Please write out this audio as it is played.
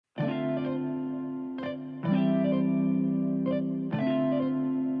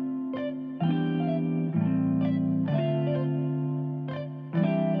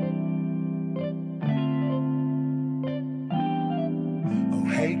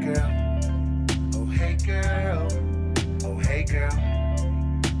girl. Oh, hey, girl. Oh, hey, girl.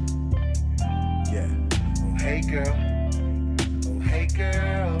 Yeah. Oh, hey, girl. Oh, hey,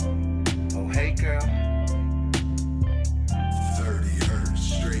 girl. Oh, hey, girl. 30 hertz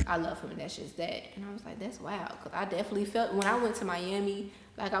straight. I love him, and that's just that. And I was like, that's wild, because I definitely felt, when I went to Miami,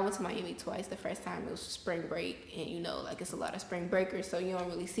 like I went to Miami twice. The first time it was spring break, and you know, like it's a lot of spring breakers, so you don't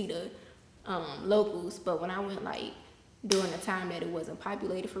really see the locals. But when I went, like, during the time that it wasn't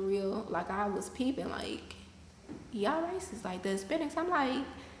populated for real, like I was peeping, like, y'all racist, like the Hispanics. I'm like,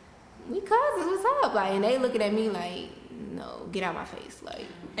 we cousins, what's up? Like, and they looking at me like, no, get out my face, like.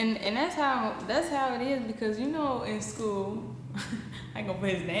 And that's how it is, because you know, in school, I ain't gonna put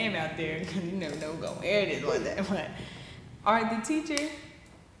his name out there because you never know who's gonna air this one day. But the teacher,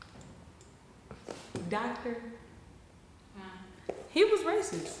 doctor, he was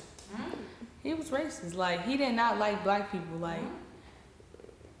racist. He was racist. Like, he did not like black people. Like,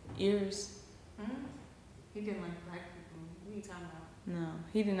 ears. He didn't like black people. What are you talking about? No,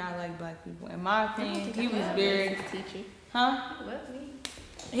 he did not like black people. In my opinion, he was very. Teacher. Huh? What, me?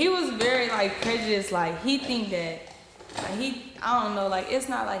 He was very, like, prejudiced. Like, he think that, like, I don't know, like, it's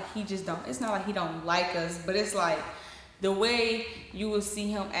not like it's not like he don't like us, but it's like the way you will see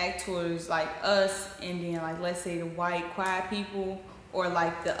him act towards, like, us, and then, like, let's say the white, quiet people, or,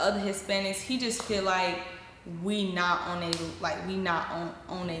 like, the other Hispanics, he just feel like we not on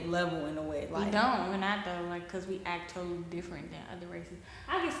a level in a way. Like, We're not though, like, cause we act totally different than other races.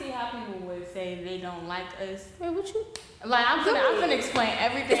 I can see how people would say they don't like us. Wait, what you? Like, I'm gonna explain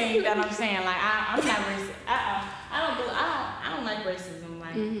everything that I'm saying. Like, I'm not racist. I don't like racism.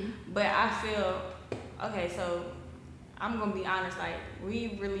 Like, but I feel okay. So I'm gonna be honest. Like,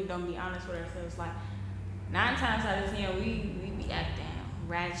 we really don't be honest with ourselves. Like, 9 times out of 10, we be acting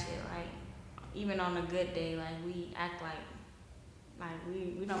ratchet. Like, even on a good day, like, we act like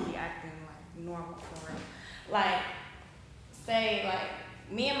we don't be acting like normal for real. Like, say, like,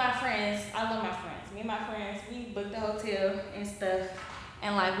 me and my friends, I love my friends. Me and my friends, we booked the hotel and stuff,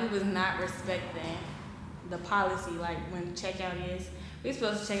 and like, we was not respecting the policy. Like, when checkout is, we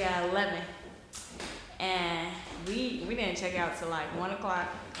supposed to check out at 11, and we didn't check out till like 1 o'clock,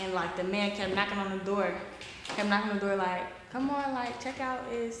 and like the man kept knocking on the door, like, come on, like,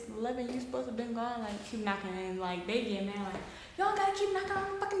 checkout is 11, you supposed to been gone, like, keep knocking, and like, they get mad, like, y'all gotta keep knocking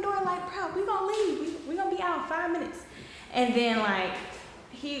on the fucking door, like, bro, we gonna leave, we gonna be out in 5 minutes. And then, like,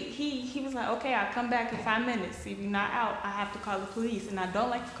 he was like, okay, I'll come back in 5 minutes. If you're not out, I have to call the police, and I don't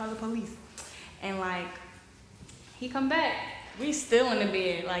like to call the police. And like, he come back, we still in the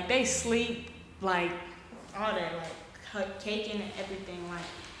bed, like, they sleep, like, all that, like, caking and everything, like,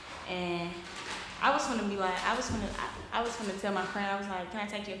 and I was gonna tell my friend, I was like, can I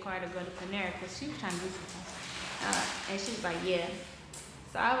take your car to go to Panera? Because she was trying to do something. And she was like, yeah.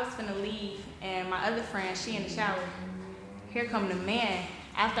 So I was gonna leave, and my other friend, she in the shower. Here come the man.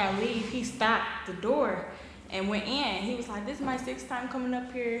 After I leave, he stopped the door and went in. He was like, this is my 6th time coming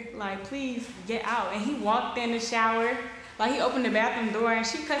up here. Like, please get out. And he walked in the shower. Like, he opened the bathroom door, and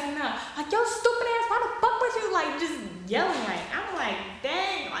she cussing out, like, yo, stupid ass, why the fuck was you, like, just yelling, like, I'm like,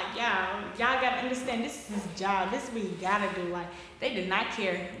 dang, like, y'all gotta understand, this is his job, this is what he gotta do, like, they did not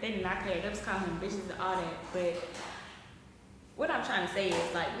care, they was calling him bitches and all that, but what I'm trying to say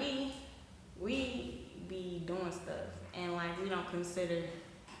is, like, we be doing stuff, and, like, we don't consider,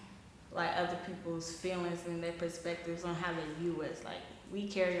 like, other people's feelings and their perspectives on how they view us, like, we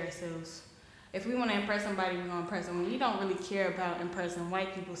carry ourselves. If we want to impress somebody, we're going to impress them. We don't really care about impressing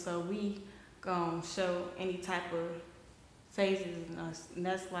white people, so we going to show any type of phases in us. And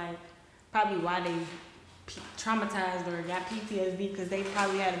that's like probably why they traumatized or got PTSD, because they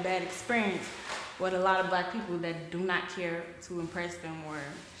probably had a bad experience with a lot of black people that do not care to impress them or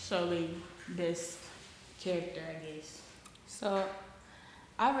show their best character, I guess. So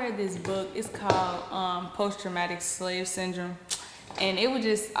I read this book. It's called Post-Traumatic Slave Syndrome. And it was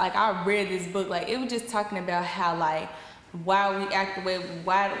just, like, I read this book, like, it was just talking about how, like, why we act the way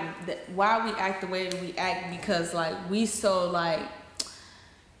we act, because, like, we so, like,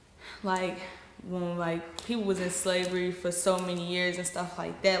 when, like, people was in slavery for so many years and stuff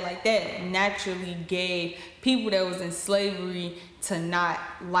like that naturally gave people that was in slavery to not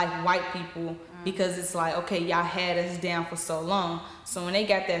like white people, because it's like, okay, y'all had us down for so long. So when they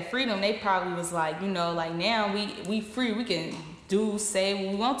got that freedom, they probably was like, you know, like, now we free, we can say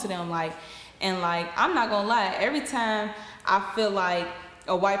what we want to them, like, and like, I'm not gonna lie, every time I feel like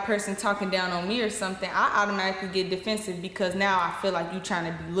a white person talking down on me or something, I automatically get defensive, because now I feel like you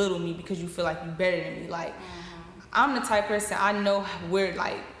trying to belittle me because you feel like you better than me. Like, I'm the type person, I know where,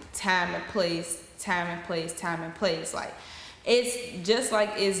 like, time and place, like, it's just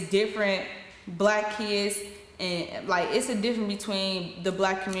like it's different black kids, and like it's a difference between the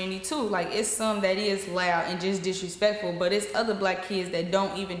black community too. Like it's some that is loud and just disrespectful, but it's other black kids that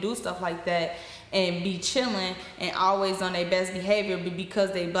don't even do stuff like that and be chilling and always on their best behavior, but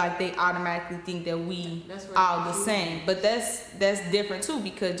because they black, they automatically think that we all the same. But that's different too,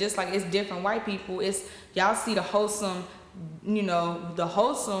 because just like it's different white people, it's y'all see the wholesome, you know, the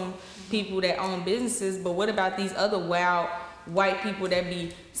wholesome people that own businesses, but what about these other wild white people that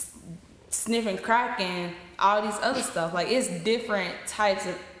be sniffing crack and all these other stuff? Like it's different types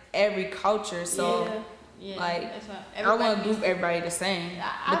of every culture, so like I want to group everybody the same,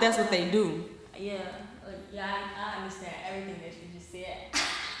 but that's what they do. I understand everything that you just said.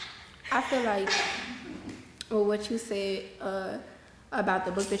 I feel like, well, what you said about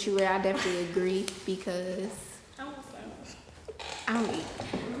the book that you read, I definitely agree because I read.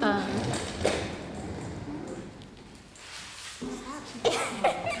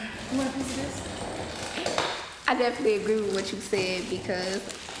 I definitely agree with what you said because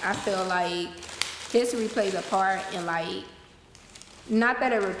I feel like history plays a part in like. Not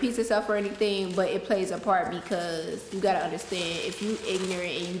that it repeats itself or anything, but it plays a part because you gotta understand if you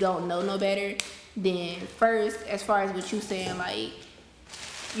ignorant and you don't know no better, then first, as far as what you saying, like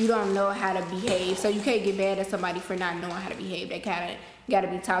you don't know how to behave, so you can't get mad at somebody for not knowing how to behave. That kind of gotta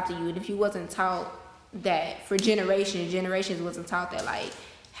be taught to you. And if you wasn't taught that for generations wasn't taught that, like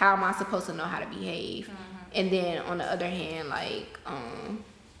how am I supposed to know how to behave? And then on the other hand, like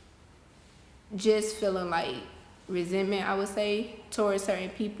just feeling like resentment, I would say, towards certain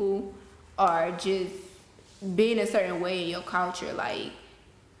people, or just being a certain way in your culture, like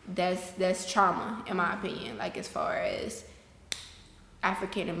that's trauma in my opinion. Like as far as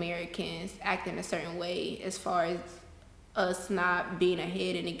African Americans acting a certain way, as far as us not being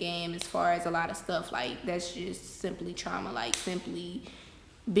ahead in the game, as far as a lot of stuff, like that's just simply trauma, like simply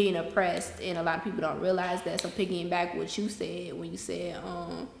being oppressed, and a lot of people don't realize that. So picking back what you said when you said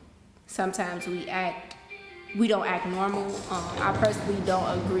sometimes we don't act normal. I personally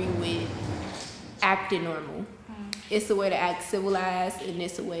don't agree with acting normal. It's a way to act civilized, and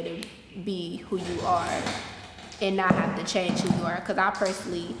it's a way to be who you are and not have to change who you are. Because I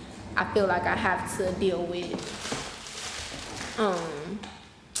feel like I have to deal with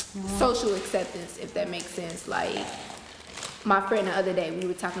social acceptance, if that makes sense. Like my friend the other day, we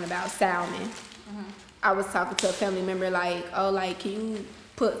were talking about salmon. I was talking to a family member like, oh, like, can you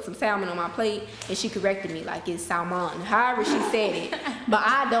put some salmon on my plate? And she corrected me like it's salmon, however she said it. But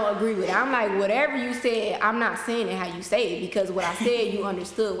I don't agree with it. I'm like, whatever you said, I'm not saying it how you say it, because what I said, you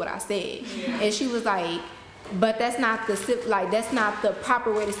understood what I said. And she was like, but that's not the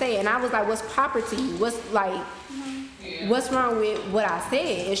proper way to say it. And I was like, what's proper to you? What's wrong with what I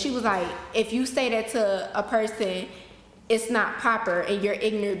said? And she was like, if you say that to a person, it's not proper, and you're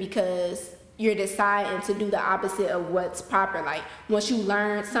ignorant because you're deciding to do the opposite of what's proper. Like once you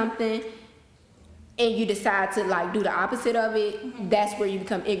learn something and you decide to like do the opposite of it, that's where you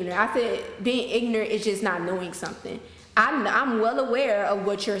become ignorant. I said being ignorant is just not knowing something. I'm well aware of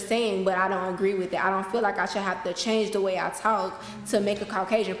what you're saying, but I don't agree with it. I don't feel like I should have to change the way I talk to make a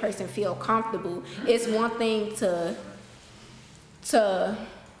Caucasian person feel comfortable. It's one thing to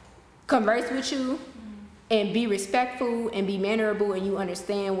converse with you and be respectful and be mannerable, and you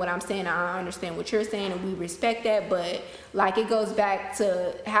understand what I'm saying, I understand what you're saying, and we respect that. But like it goes back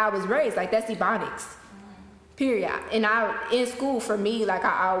to how I was raised. Like that's Ebonics, period. And in school, for me, like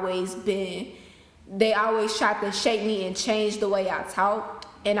they always tried to shape me and change the way I talk,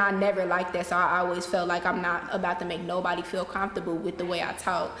 and I never liked that. So I always felt like I'm not about to make nobody feel comfortable with the way I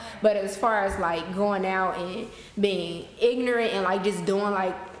talk. But as far as like going out and being ignorant and like just doing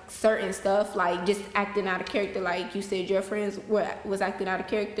like certain stuff, like just acting out of character, like you said your friends was acting out of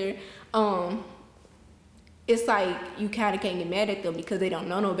character, it's like you kind of can't get mad at them because they don't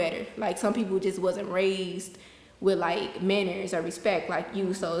know no better. Like some people just wasn't raised with like manners or respect like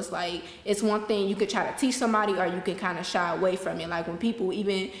you. So it's like, it's one thing you could try to teach somebody, or you can kind of shy away from it. Like when people,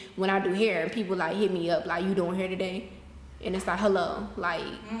 even when I do hair and people like hit me up like, you doing hair today? And it's like, hello, like,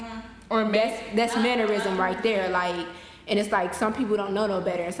 or that's mannerism right there. Like, and it's like some people don't know no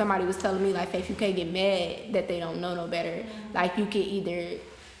better. And somebody was telling me like, Faith, you can't get mad that they don't know no better. Like you can either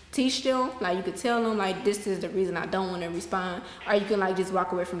teach them, like you could tell them like, this is the reason I don't want to respond, or you can like just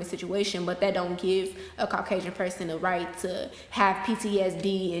walk away from the situation. But that don't give a Caucasian person the right to have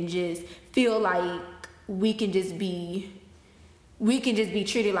PTSD and just feel like we can just be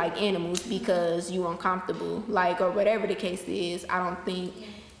treated like animals because you uncomfortable, like, or whatever the case is. I don't think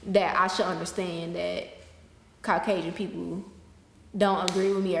that I should understand that Caucasian people don't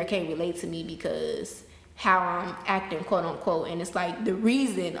agree with me or can't relate to me because how I'm acting, quote unquote. And it's like the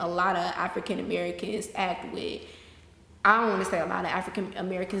reason a lot of African Americans act with, I don't want to say a lot of African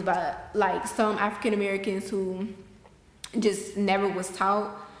Americans, but like some African Americans who just never was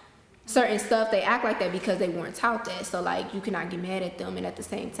taught certain stuff, they act like that because they weren't taught that. So like you cannot get mad at them, and at the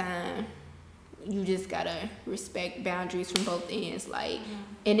same time you just gotta respect boundaries from both ends. Like,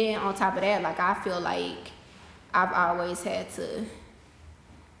 and then on top of that, like I feel like I've always had to,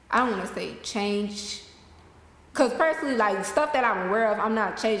 I don't want to say change, because personally, like stuff that I'm aware of, I'm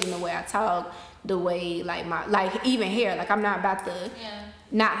not changing the way I talk, the way like my, like even hair, like I'm not about to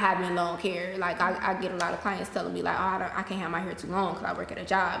not having long hair. Like I get a lot of clients telling me like, oh, I can't have my hair too long because I work at a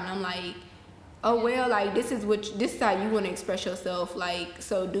job, and I'm like, oh well, like this is how you want to express yourself. Like,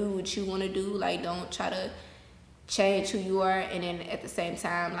 so do what you want to do. Like, don't try to change who you are, and then at the same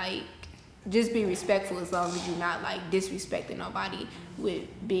time, like just be respectful as long as you're not like disrespecting nobody with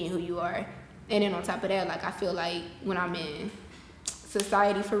being who you are. And then on top of that, like I feel like when I'm in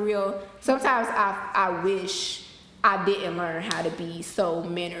society for real, sometimes I wish I didn't learn how to be so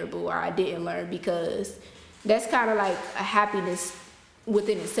mannerable, or I didn't learn, because that's kind of like a happiness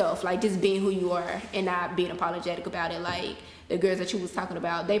within itself, like just being who you are and not being apologetic about it. Like the girls that you was talking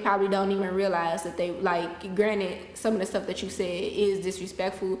about, they probably don't even realize that they, like, granted some of the stuff that you said is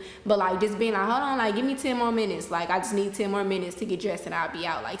disrespectful, but like just being like, hold on, like give me 10 more minutes, like I just need 10 more minutes to get dressed and I'll be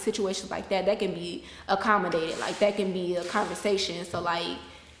out. Like situations like that can be accommodated, like that can be a conversation. So like,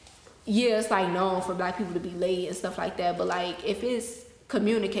 yeah, it's like known for black people to be late and stuff like that, but like if it's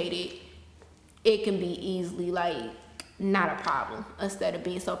communicated, it can be easily like not a problem instead of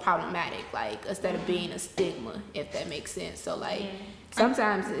being so problematic, like instead of being a stigma, if that makes sense. So like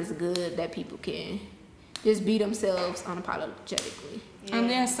sometimes it's good that people can just be themselves unapologetically. And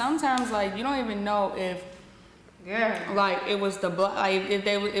then sometimes like you don't even know if like it was the black, like if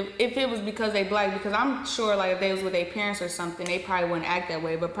it was because they black, because I'm sure like if they was with their parents or something, they probably wouldn't act that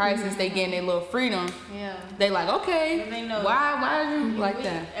way, but probably since they getting their little freedom, they like, okay, they know why are you like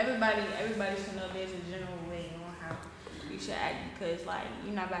that? Everybody should know there's a general way on how you should act, because like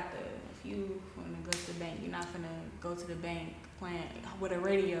you're not about to, if you want to go to the bank, you're not gonna go to the bank playing with a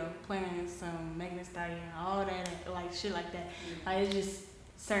radio playing some Megan Thee Stallion, all that like shit like that. Like it's just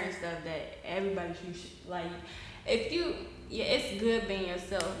certain stuff that everybody should like. If you, it's good being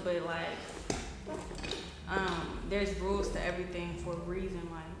yourself, but like, there's rules to everything for a reason.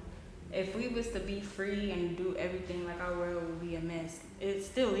 Like, if we was to be free and do everything, like our world would be a mess. It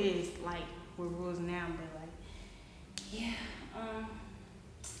still is, like, with rules now, but like,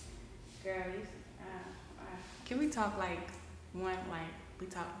 girl, can we talk like we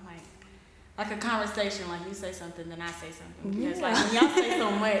talk like a conversation, like you say something, then I say something. Because like when y'all say so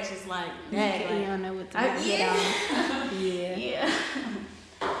much, it's like, dang, You don't know what to get on. Yeah,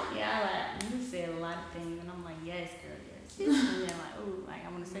 like you said a lot of things, and I'm like, yes, girl, yes. And then like, ooh, like I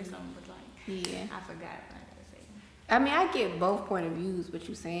want to say something, but like, I forgot what I gotta say. I mean, I get both point of views, what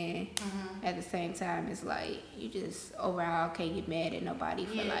you're saying. At the same time, it's like you just overall can't get mad at nobody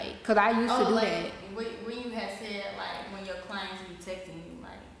for like, cause I used to do like, that. When you had said like when your clients be texting you,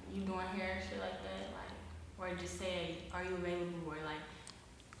 like you doing hair and shit like that, like, or just say, are you available, or like,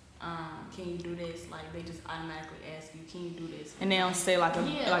 can you do this? Like they just automatically ask you, can you do this? And they don't say like a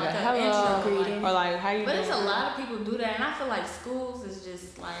hello intro, or like how you But doing? it's a lot of people do that, and I feel like schools is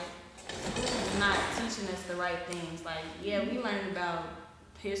just like, schools is not teaching us the right things. Like, yeah, we learned about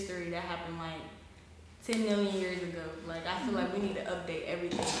history that happened like 10 million years ago. Like, I feel like we need to update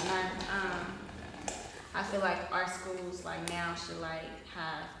everything. And I feel like our schools like now should like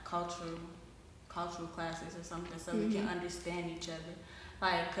have cultural classes or something, so we can understand each other.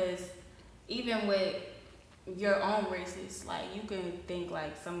 Like, cause even with your own races, like you can think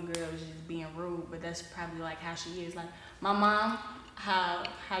like some girl is just being rude, but that's probably like how she is. Like my mom, how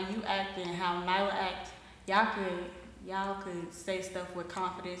you act and how Nyla acts, y'all could say stuff with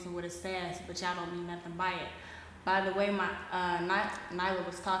confidence and with a sass, but y'all don't mean nothing by it. By the way, my Nyla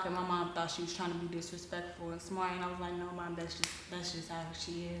was talking, my mom thought she was trying to be disrespectful and smart, and I was like, no, mom, that's just how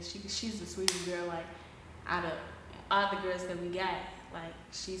she is. She's the sweetest girl, like out of all the girls that we got. Like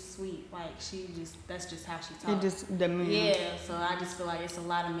she's sweet, like that's just how she talks. And just the mood. Yeah, so I just feel like it's a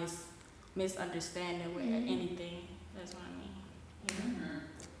lot of misunderstanding with anything. That's what I mean.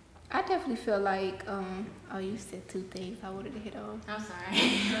 I definitely feel like, you said two things I wanted to hit on. I'm sorry.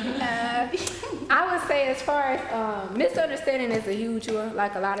 I would say as far as misunderstanding is a huge one.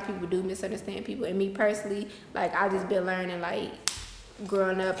 Like a lot of people do misunderstand people, and me personally, like I just been learning, like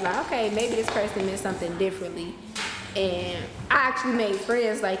growing up, like okay, maybe this person meant something differently, and I actually made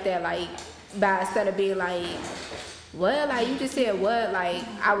friends like that, like by instead of being like, what? Like, you just said what? Like,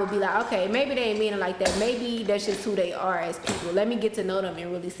 I would be like, okay, maybe they ain't mean it like that. Maybe that's just who they are as people. Let me get to know them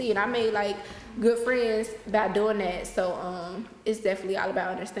and really see. And I made, like, good friends by doing that. So, it's definitely all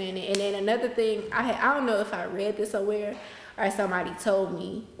about understanding. And then another thing, I don't know if I read this somewhere or somebody told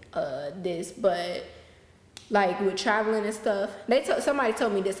me this, but like with traveling and stuff, somebody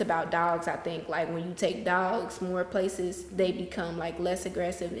told me this about dogs. I think like when you take dogs more places, they become like less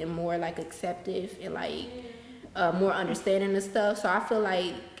aggressive and more like acceptive and like more understanding and stuff. So I feel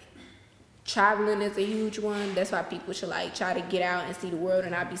like traveling is a huge one. That's why people should like try to get out and see the world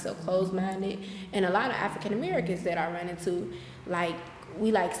and not be so closed-minded. And a lot of African Americans that I run into, like,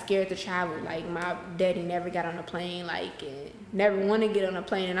 we like scared to travel. Like my daddy never got on a plane, like never want to get on a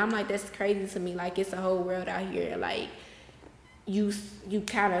plane, and I'm like, that's crazy to me. Like, it's a whole world out here. Like you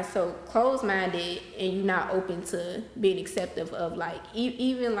kind of so closed-minded and you're not open to being acceptive of like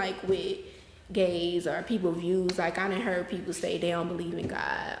even like with gays or people views. Like I done heard people say they don't believe in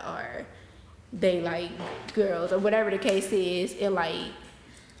God or they like girls or whatever the case is. And like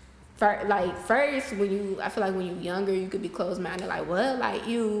first I feel like when you're younger you could be closed-minded, like what, like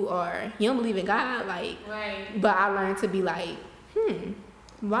you don't believe in God, like right. But I learned to be like,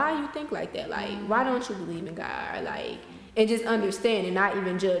 why you think like that, like why don't you believe in God, or like, and just understand and not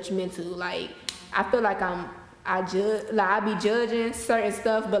even judgmental. Like I feel like I be judging certain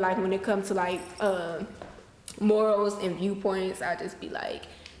stuff, but like when it comes to like morals and viewpoints, I just be like,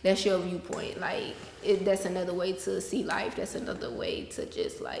 that's your viewpoint. Like that's another way to see life. That's another way to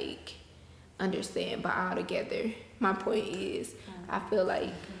just like understand. But altogether, my point is, I feel like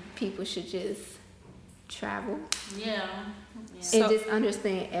people should just travel. Yeah. And just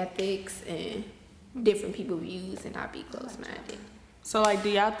understand ethics and different people's views and not be close-minded. So like, do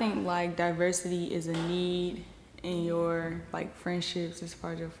y'all think like diversity is a need in your like friendships, as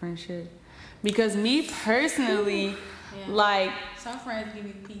far as your friendship? Because me personally, like some friends give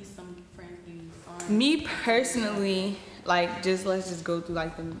you peace, some friends give you fun. Me personally, like let's just go through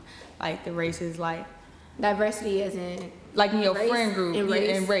like the races, like diversity as in like in your race? friend group In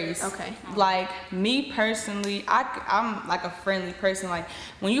and race. Okay. Like me personally, I'm like a friendly person. Like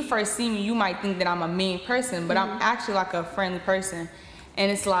when you first see me, you might think that I'm a mean person, but I'm actually like a friendly person.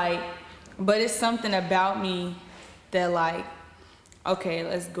 And it's like, but it's something about me that like, okay,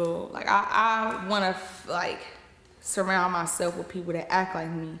 let's go. Like I want to like surround myself with people that act like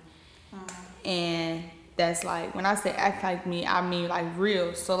me. And that's like, when I say act like me, I mean like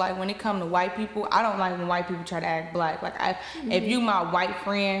real. So like when it comes to white people, I don't like when white people try to act black. Like if you my white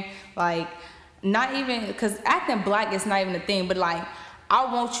friend, like not even, because acting black is not even a thing, but like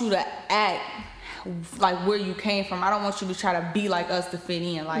I want you to act like where you came from. I don't want you to try to be like us to fit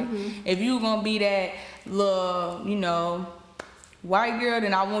in. Like if you gonna be that little, you know, white girl,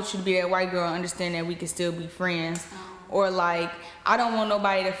 then I want you to be that white girl and understand that we can still be friends. Or like, I don't want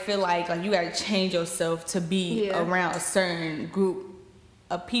nobody to feel like you gotta change yourself to be around a certain group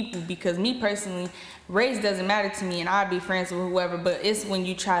of people. Because me personally, race doesn't matter to me and I'd be friends with whoever, but it's when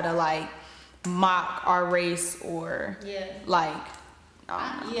you try to like mock our race or like,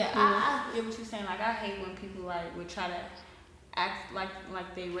 I get what you're saying. Like I hate when people like would try to act like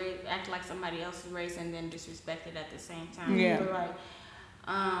they act like somebody else's race and then disrespect it at the same time. But like,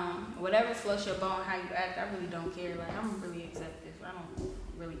 whatever floats your boat, how you act, I really don't care. Like I'm really accepting. I don't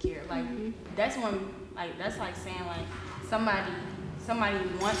really care. Like that's when, like that's like saying like somebody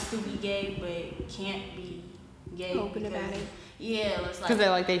wants to be gay but can't be gay. Open about it. Yeah, it's like because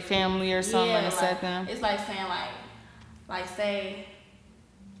they're like they family or something and set them. It's like saying like say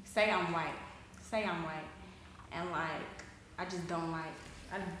I'm white, and like I just don't like.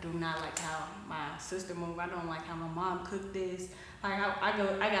 I do not like how my sister moved. I don't like how my mom cooked this. Like I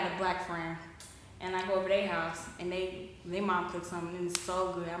got a black friend, and I go over their house, and their mom cooks something, and it's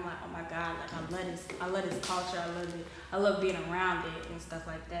so good. I'm like, oh my god, like I love this culture. I love being around it and stuff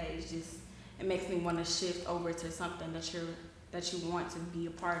like that. It's just, it makes me want to shift over to something that you want to be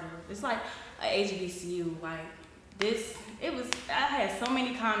a part of. It's like a HBCU, like this. I had so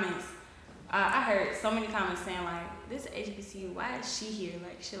many comments. I heard so many comments saying like, this HBCU, why is she here?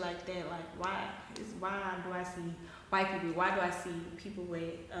 Like shit like that. Like why do I see white people? Why do I see people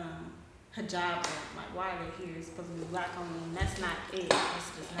with hijab on? Like why are they here? It's supposed to be black only, and that's not it.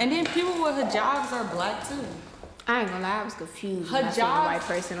 That's just not And then people with hijabs are black too. I ain't gonna lie, I was confused when I seen a white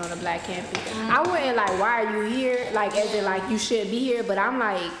person on a black campus. I wasn't like, why are you here? Like as in like you should be here, but I'm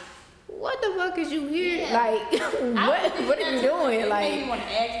like, what the fuck is you here? Yeah. Like, what are you doing? Like, you want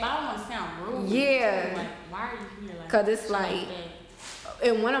to ask, but I don't want to sound rude. Yeah. Like, why are you here? Like, cause it's like,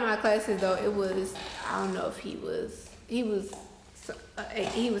 in one of my classes though, it was, I don't know if he was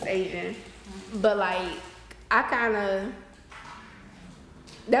Asian, but like, I kind of,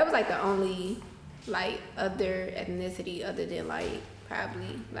 that was like the only like other ethnicity other than like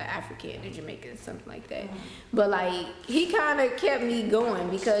probably like African or Jamaican, something like that. But like he kind of kept me going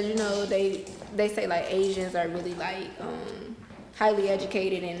because you know they say like Asians are really like highly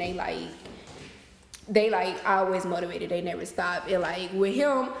educated and they like always motivated. They never stop. And like with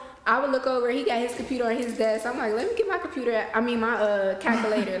him, I would look over. He got his computer on his desk. I'm like, let me get my my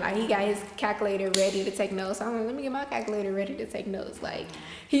calculator. Like he got his calculator ready to take notes. I'm like, let me get my calculator ready to take notes. Like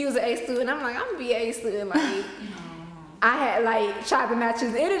he was an A student. I'm like, I'm gonna be an A student. Like I had like tried to match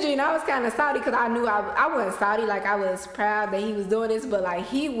his energy, and I was kind of salty because I knew I wasn't salty. Like I was proud that he was doing this, but like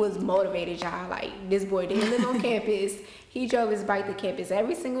he was motivated, y'all. Like this boy didn't live on campus. He drove his bike to campus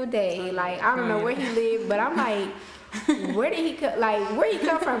every single day. Like I don't know where he lived, but I'm like, where did he where he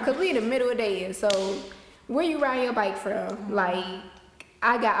come from? Cause we in the middle of the day, so where you ride your bike from? Like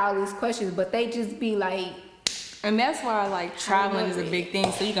I got all these questions, but they just be like. And that's why like traveling is a big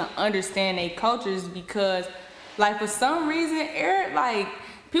thing, so you can understand their cultures because. Like for some reason, Eric, like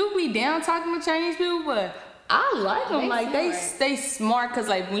people be down talking to Chinese people, but I like them. Like they stay smart, cause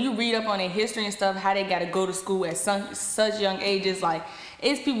like when you read up on their history and stuff, how they gotta go to school at such young ages, like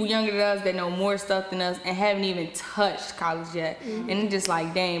it's people younger than us that know more stuff than us and haven't even touched college yet, and it's just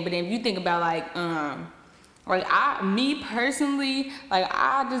like dang. But then if you think about me personally, like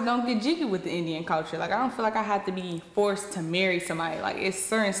I just don't get jiggy with the Indian culture. Like I don't feel like I have to be forced to marry somebody. Like it's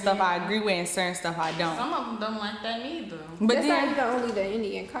certain stuff I agree with and certain stuff I don't. Some of them don't like that neither. But that's not even only the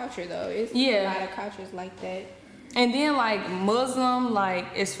Indian culture though. It's a lot of cultures like that. And then like Muslim,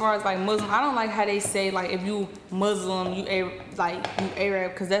 like as far as like Muslim, I don't like how they say like if you Muslim, you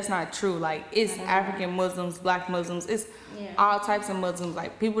Arab, because that's not true. Like it's African Muslims, Black Muslims, it's all types of Muslims.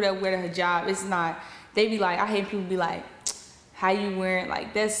 Like people that wear the hijab, it's not. They be like, I hate people be like, how you wearing,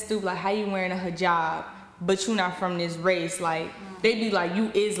 like, that's stupid. Like, how you wearing a hijab, but you not from this race? Like, they be like,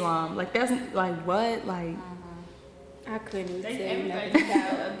 you Islam. Like, that's, like, what? Like, I couldn't say nothing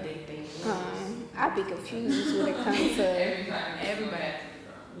about, I'd be confused when it comes to everybody.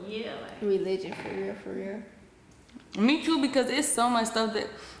 Yeah. Religion, for real. Me too, because it's so much stuff that,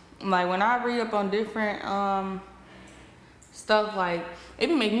 like, when I read up on different, stuff, like, it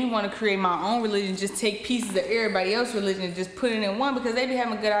be make me want to create my own religion, just take pieces of everybody else's religion and just put it in one, because they be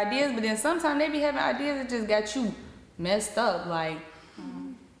having good ideas, but then sometimes they be having ideas that just got you messed up, like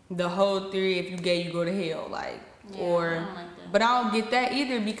the whole theory if you gay you go to hell, like, I don't like that. But I don't get that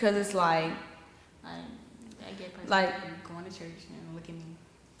either, because it's like that gay person like going to church and look at me.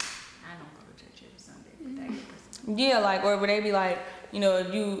 I don't go to church every Sunday, but that gay person. yeah, like, or would they be like, you know,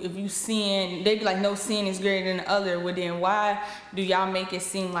 if you sin, they be like, no sin is greater than the other. Well, then why do y'all make it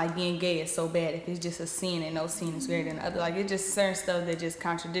seem like being gay is so bad if it's just a sin and no sin is greater than the other? Like, it's just certain stuff that just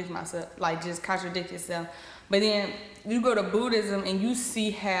contradict itself. But then you go to Buddhism and you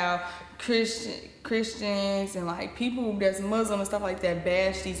see how Christians and like people that's Muslim and stuff like that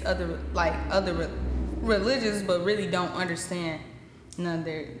bash these other religions, but really don't understand none of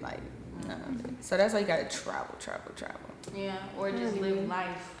it. So that's why you gotta travel. Yeah, or just live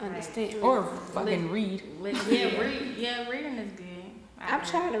life. Understand. Or fucking read. Read. Yeah, reading is good. I'm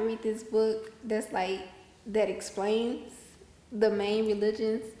trying to read this book that explains the main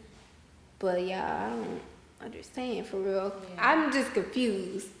religions, but yeah, I don't understand for real. Yeah. I'm just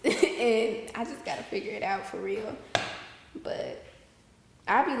confused, and I just gotta figure it out for real. But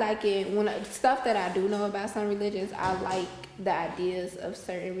I be liking stuff that I do know about some religions. I like the ideas of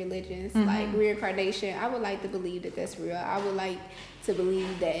certain religions, like reincarnation. I would like to believe that that's real. I would like to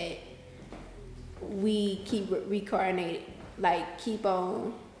believe that we keep reincarnating, like keep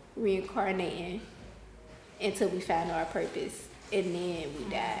on reincarnating until we find our purpose, and then we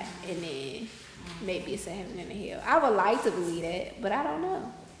die, and then maybe it's a heaven and a hell. I would like to believe that, but I don't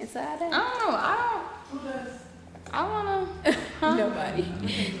know. And so I don't. I wanna. Nobody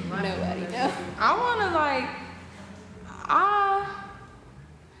knows. I wanna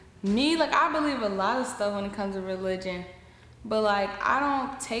I believe a lot of stuff when it comes to religion, but like I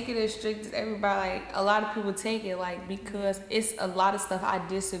don't take it as strict as everybody. Like a lot of people take it, like because it's a lot of stuff I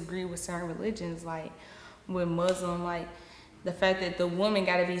disagree with certain religions, like with Muslim, like the fact that the woman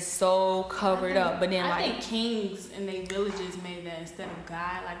got to be so covered up, but then I think kings and their villages made that instead of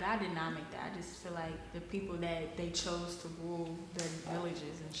God. Like God did not make that. I just feel like the people that they chose to rule their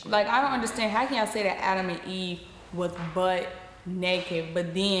villages and shit. Like I don't understand, how can y'all say that Adam and Eve was butt naked,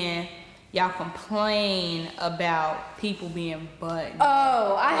 but then y'all complain about people being butt naked?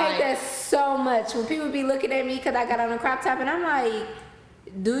 Oh, I hate that so much when people be looking at me because I got on a crop top, and I'm like,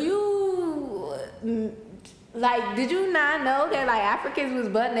 did you not know that like Africans was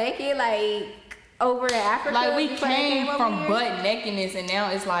butt naked? Like, over in Africa. Like we before they came over from here? butt nakedness, and now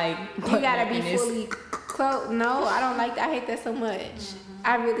it's like You gotta be nakedness. fully clothed. No, I don't like that. I hate that so much.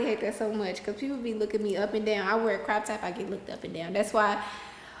 I really hate that so much because people be looking me up and down. I wear a crop top, I get looked up and down. That's why.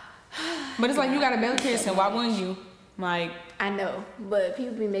 But it's like you got a belly piercing. Why wouldn't you? Like I know, but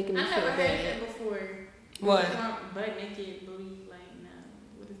people be making me I feel never heard bad. that before. What? Butt naked, booty, like, no.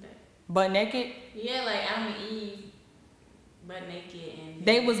 What is that? butt naked. Yeah, like Adam and Eve, butt naked and.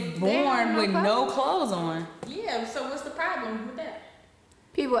 They was have born no with no clothes on. Yeah, so what's the problem with that?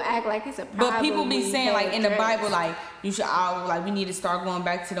 People act like it's a problem. But people be when you saying like have in the dress. Bible, like you should all like we need to start going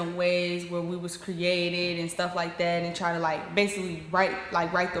back to them ways where we was created and stuff like that, and try to like basically right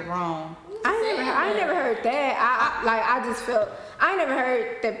the wrong. I never heard that. I just felt I never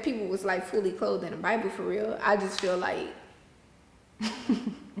heard that people was like fully clothed in the Bible for real. I just feel like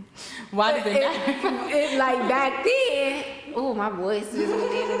Why does it it like back then. Oh, my voice just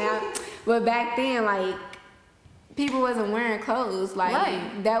went in and out. But back then, like people wasn't wearing clothes. Like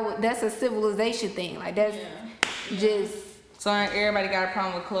Right. that's a civilization thing. Like that's just. So everybody got a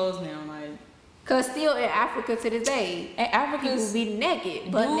problem with clothes now, like. Cause still in Africa to this day, And people Africa's be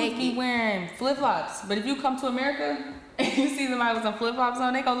naked, butt dudes naked. be wearing flip flops, but if you come to America and you see somebody with some flip flops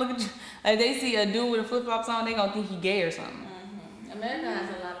on, they gonna look at you. Like they see a dude with a flip flops on, they gonna think he gay or something. America has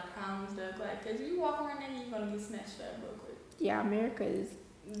a lot of problems, though. Like, cause if you walk around there, you're gonna get snatched up real quick. Yeah, America is.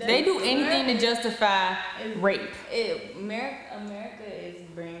 They do anything to justify rape. America is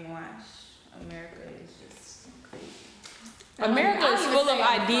brainwashed. America is just crazy. America I don't is even full of say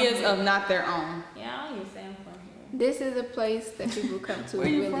I'm from ideas here. of not their own. Yeah, I don't even say I'm from here. This is a place that people come to Where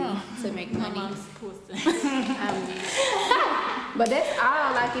you really from? to make My money. mom's supposed to. I'm weird. But that's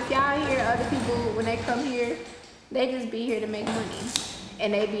all. Like if y'all hear other people when they come here, they just be here to make money,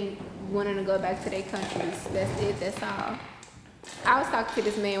 and they be wanting to go back to their countries. That's it. That's all. I was talking to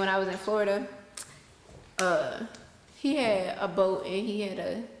this man when I was in Florida. He had a boat and he had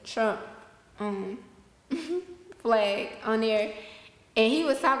a Trump flag on there, and he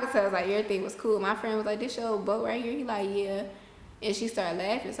was talking to us like everything was cool. My friend was like, "This your boat right here?" He like, "Yeah," and she started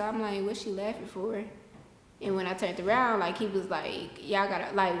laughing. So I'm like, "What's she laughing for?" And when I turned around, like he was like, "Y'all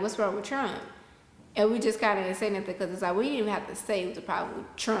gotta like, what's wrong with Trump?" And we just kind of didn't say nothing because it's like we didn't even have to say what's the problem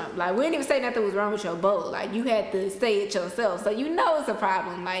with Trump. Like we didn't even say nothing was wrong with your boat. Like you had to say it yourself, so you know it's a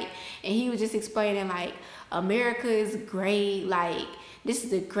problem. Like, and he was just explaining like America is great. Like this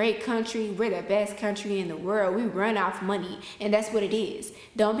is a great country. We're the best country in the world. We run off money, and that's what it is.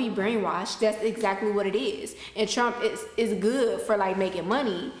 Don't be brainwashed. That's exactly what it is. And Trump is good for like making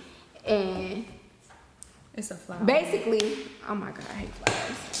money, and It's a flower. basically, oh my God, I hate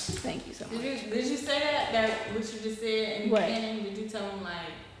flowers. Thank you so much. Did you say that? That what you just said in the What? beginning? Did you tell him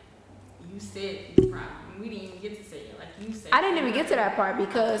like you said the problem? We didn't even get to say it. Like you said. I didn't even get to that part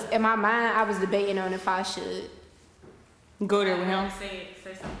because in my mind I was debating on if I should. Go there with him. Say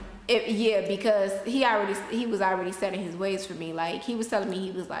something. Yeah, because he was already set in his ways for me. Like he was telling me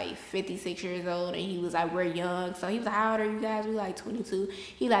he was like 56 years old and he was like, we're young. So he was like, how old are you guys? We like 22.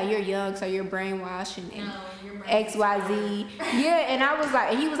 He like, you're young, so you're brainwashed and No, you're brainwashed. XYZ. Yeah, and I was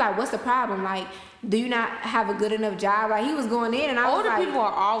like, he was like, what's the problem? Like, do you not have a good enough job? Like he was going in and I was Older like, people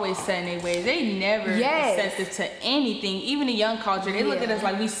are always set in their ways. They never Yes. sensitive to anything. Even the young culture, they look at Yeah. us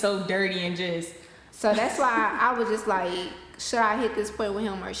like we so dirty and just. so that's why I was just like, should I hit this point with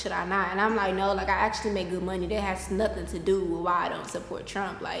him or should I not? And I'm like, no, like I actually make good money. That has nothing to do with why I don't support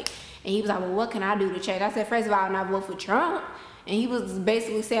Trump. Like, and he was like, well, what can I do to change? I said, first of all, I'm not vote for Trump. And he was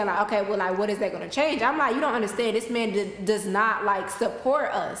basically saying like, okay, well, like, what is that going to change? I'm like, you don't understand. This man does not like support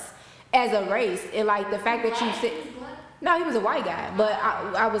us as a race. And like the fact that you said, no, he was a white guy, but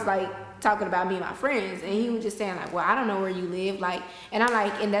I was like talking about me and my friends, and he was just saying like, well, I don't know where you live, like, and I'm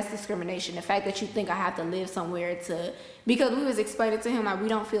like, and that's discrimination. The fact that you think I have to live somewhere because we was explaining to him like we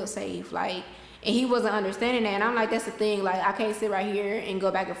don't feel safe, like, and he wasn't understanding that, and I'm like, that's the thing, like I can't sit right here and go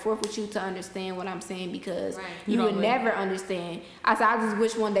back and forth with you to understand what I'm saying because Right. you You would don't never understand. I said, I just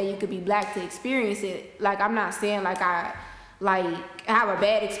wish one day you could be black to experience it. Like I'm not saying like I have a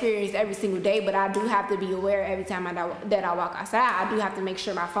bad experience every single day, but I do have to be aware every time that I walk outside. I do have to make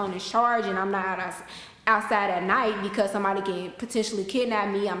sure my phone is charged and I'm not outside at night because somebody can potentially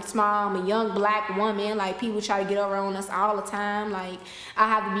kidnap me. I'm small, I'm a young black woman. Like people try to get over on us all the time. Like I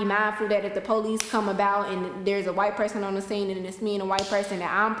have to be mindful that if the police come about and there's a white person on the scene and it's me and a white person,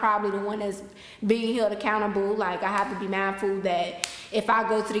 that I'm probably the one that's being held accountable. Like I have to be mindful that if I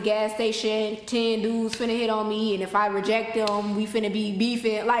go to the gas station, 10 dudes finna hit on me, and if I reject them, we finna be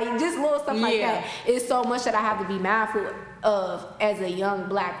beefing. Like just little stuff like Yeah. that. It's so much that I have to be mindful of as a young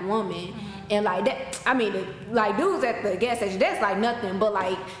black woman. And like that, I mean, like dudes at the gas station, that's like nothing. But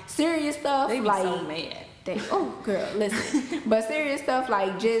like serious stuff, They be like so mad. oh girl, listen. But serious stuff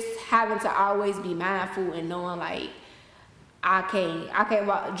like just having to always be mindful and knowing like I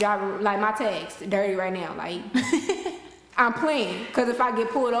can't drive like my tag's dirty right now. Like I'm playing, because if I get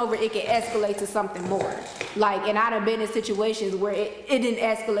pulled over, it can escalate to something more. Like, and I done been in situations where it didn't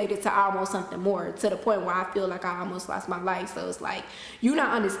escalate it to almost something more, to the point where I feel like I almost lost my life. So it's like, you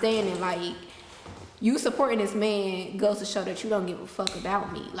not understanding, like, you supporting this man goes to show that you don't give a fuck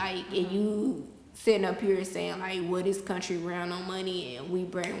about me. Like, and you sitting up here saying, like, well, this country ran on money and we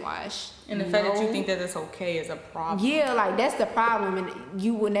brainwashed. And the fact that you think that it's okay is a problem. Yeah, like, that's the problem, and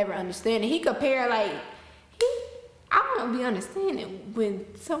you would never understand it. He compared, like, I don't be understanding when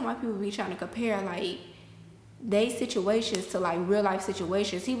some white people be trying to compare like they situations to like real life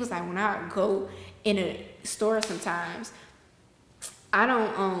situations. He was like, when I go in a store sometimes, I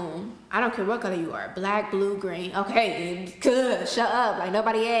don't care what color you are, black, blue, green. Okay, good, shut up. Like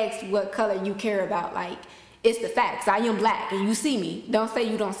nobody asks what color you care about. Like it's the facts. I am black and you see me. Don't say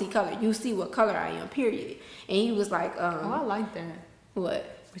you don't see color. You see what color I am, period. And he was like, oh, I like that.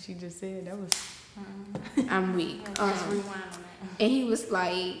 What? What you just said, that was... I'm weak. Just rewind on that. And he was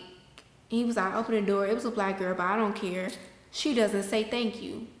like, I opened the door. It was a black girl, but I don't care. She doesn't say thank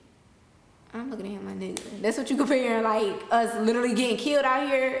you. I'm looking at him like, nigga, that's what you comparing like us literally getting killed out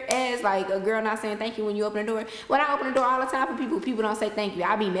here as like a girl not saying thank you when you open the door. When I open the door all the time for people don't say thank you.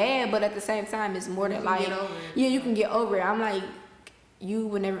 I be mad, but at the same time, it's more than like, yeah, you can get over it. I'm like, you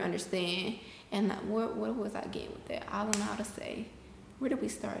would never understand. And like, what was I getting with that? I don't know how to say. Where did we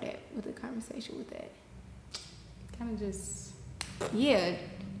start at with the conversation with that? Kind of just... Yeah,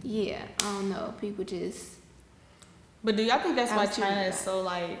 I don't know. People just... But do y'all think that's why China is so,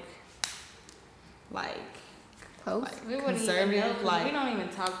 like close? We wouldn't conservative? even know, Like, we don't even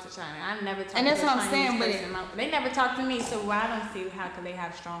talk to China. I never talk to and that's a what I'm Chinese saying, but person. They never talk to me, so I don't see how could they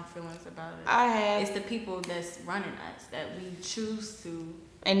have strong feelings about it. I have... It's the people that's running us that we choose to...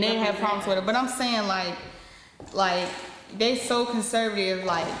 And they have problems with it. But I'm saying, like... They so conservative,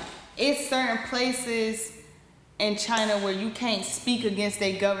 like it's certain places in China where you can't speak against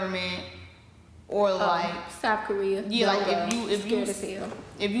their government or like South Korea. Yeah, like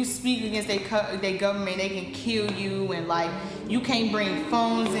if you speak against their government, they can kill you, and like you can't bring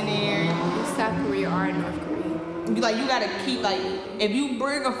phones in there. South Korea or North Korea. Like you gotta keep like if you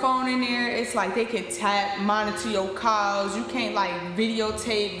bring a phone in there, it's like they can monitor your calls. You can't like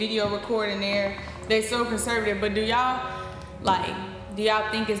videotape, video record in there. They're so conservative, but do y'all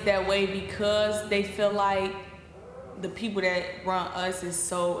think it's that way because they feel like the people that run us is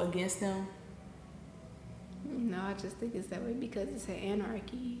so against them? No, I just think it's that way because it's an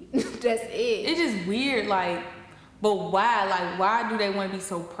anarchy. That's it. It's just weird, like, but why? Like, why do they want to be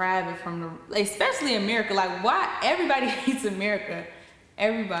so private from especially America? Like, why everybody hates America?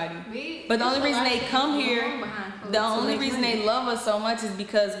 Everybody. But the only reason they come here, the only reason they love us so much is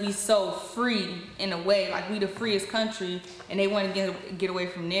because we so free in a way. Like we the freest country, and they want to get away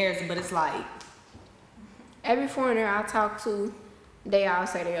from theirs. But it's like every foreigner I talk to, they all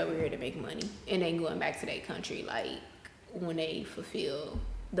say they're over here to make money, and they going back to their country like when they fulfill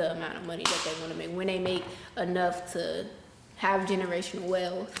the amount of money that they want to make. When they make enough to have generational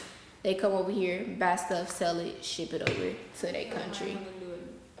wealth, they come over here, buy stuff, sell it, ship it over to their country.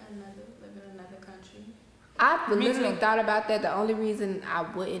 Live in another country. I literally thought about that. The only reason I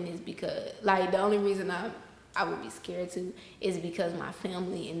wouldn't is because, like, the only reason I would be scared to is because my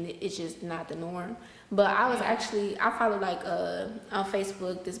family, and it's just not the norm. But I follow like on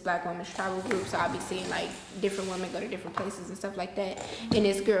Facebook this Black Women's Travel group, so I'll be seeing like different women go to different places and stuff like that. And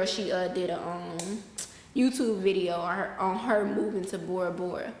this girl, she did a YouTube video on her moving to Bora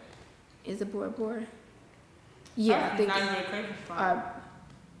Bora. Is it Bora Bora? Yeah, I think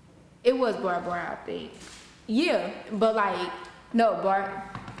it was Bora Bora, I think. Yeah, but like no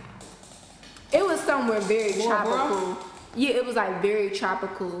it was somewhere very tropical. Yeah, it was like very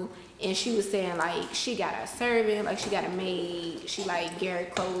tropical. And she was saying like she got a servant, like she got a maid. She like get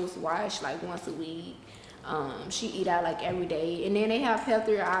her clothes washed like once a week. She eat out like every day, and then they have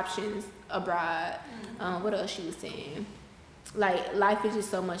healthier options abroad. What else she was saying? Like life is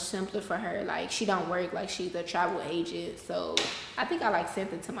just so much simpler for her. Like she don't work, like she's a travel agent. So I think I like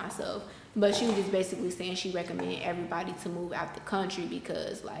sent it to myself. But she was just basically saying she recommend everybody to move out the country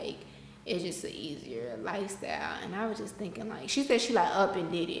because like it's just an easier lifestyle. And I was just thinking like, she said she like up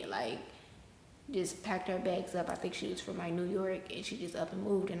and did it, like just packed her bags up. I think she was from like New York, and she just up and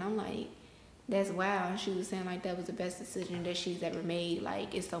moved. And I'm like, that's wild. She was saying like that was the best decision that she's ever made.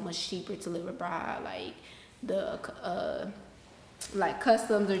 Like it's so much cheaper to live abroad. Like like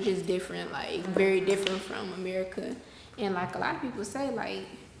customs are just different, like very different from America. And like a lot of people say, like,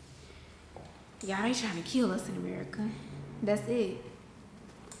 y'all ain't trying to kill us in America. That's it.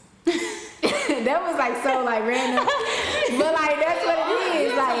 That was like so like random, but like that's what it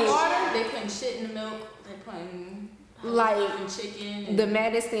is. Like water, they putting shit in the milk. They putting like chicken. And the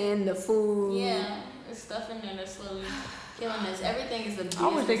medicine, the food. Yeah, there's stuff in there that's slowly killing us. Everything is a business. I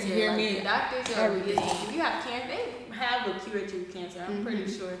wish they could here. hear Like, me. the doctors are Everything. business. If you have cancer, they have a cure to cancer. I'm pretty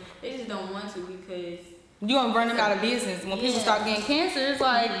sure they just don't want to because You gonna run them out of business when people Yeah. start getting cancer. It's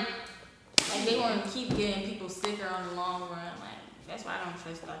like they want to keep getting people sicker on the long run. Like that's why I don't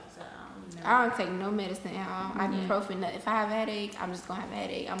trust doctors at all. I don't take no medicine at all. Ibuprofen. Nothing. If I have a headache, I'm just gonna have a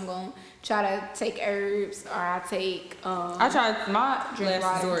headache. I'm gonna try to take herbs, or I take. I tried. My Drink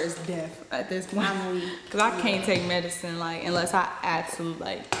last water. resort is death at this point. I'm weak. Cause I can't take medicine like unless I absolutely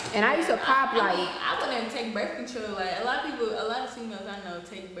like. And I used to pop like. I wouldn't take birth control. Like a lot of females I know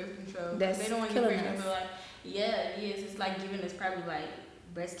take birth control. That's they don't want to get killing pregnant, us. but like, yeah, it is. It's like giving us probably like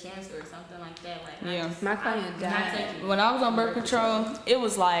breast cancer or something like that. Like, Yeah. My client not died. taking When I was on birth control, it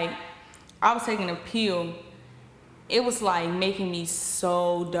was like I was taking a pill. It was like making me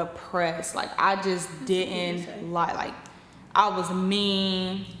so depressed. Like I just didn't like I was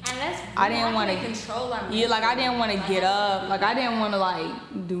mean. And that's I didn't want to control our Yeah, like I didn't want to mental. get up. Like I didn't want to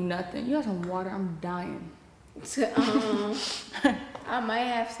like do nothing. You got some water? I'm dying. I might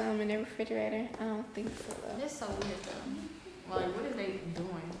have some in the refrigerator. I don't think so though. That's so weird though. Like, what are they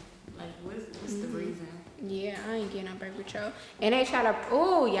doing? Like, what's the reason? Yeah, I ain't getting on birth control. And they try to,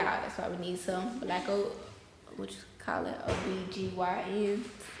 oh, y'all, that's why we need some black, what you call it, OBGYN,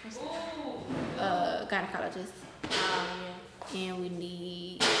 gynecologist. Oh, And we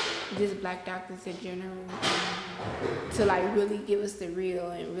need just black doctors in general to, like, really give us the real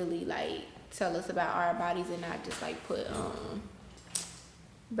and really, like, tell us about our bodies and not just, like, put,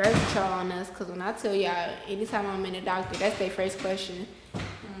 birth control on us. Because when I tell y'all, anytime I'm in the doctor, that's their first question.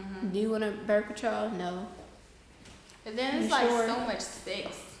 Do you want a birth control? No. But then it's You like sure? so much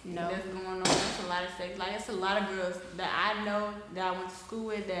sex No. that's going on. It's a lot of sex. Like it's a lot of girls that I know that I went to school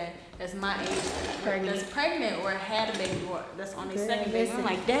with that's my age, that's pregnant or had a baby or that's on their Girl, second baby. I'm listen.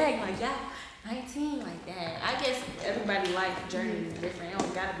 like, dang, like that, 19, like that. I guess everybody's life journey is different. It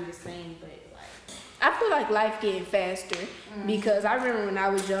don't gotta be the same, but like. I feel like life getting faster because I remember when I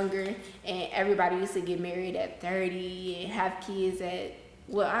was younger and everybody used to get married at 30 and have kids at,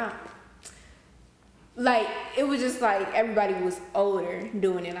 like, it was just like everybody was older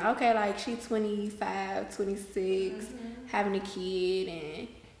doing it. Like, okay, like she 25, 26, having a kid and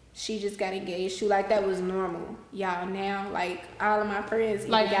she just got engaged. She like that was normal. Y'all now, like all of my friends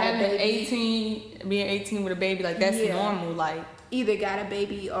either Like got a having baby, being 18 with a baby, like that's Yeah. normal. Like either got a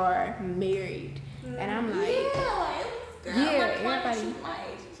baby or married. And I'm like, Girl, Yeah, I'm like, everybody- she's my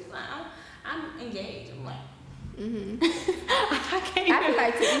age. She's like, I'm engaged. I'm like, I can't I feel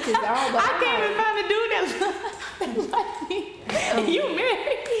like to each his own, but I I'm can't like, even find a dude that like me. You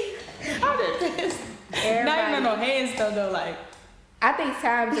married? I'm just pissed. Not even everybody- on no hands though. Like I think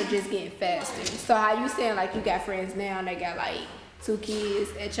times are just getting faster. So how you saying like you got friends now and they got like 2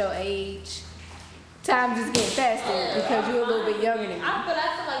 kids at your age? Times is getting faster because you're a little bit younger than me. but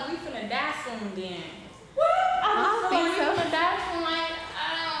I feel like we finna die soon then. I don't think we so. finna die soon. Like,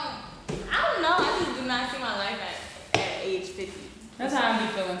 I don't know. I just do not see my life at age 50. that's how I be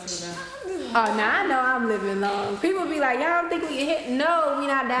feeling too. Then. Oh, now I know I'm living long. People be like, y'all don't think we can hit? No, we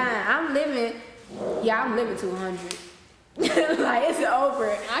not dying. I'm living. Yeah, I'm living to 100. Like it's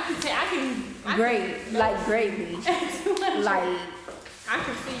over. I can Great, like greatly. Like I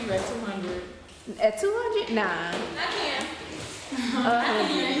can see you at 200. at 200, nah. I can.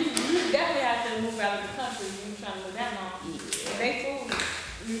 100. You definitely have to move out of the country if you're trying to live that long. They food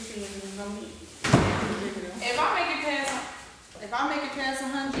routine is gonna be ridiculous. If I make it past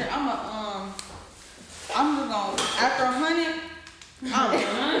 100, I'm just gonna after 100.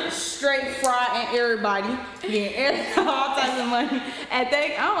 I'm straight frying everybody, getting all types of money. And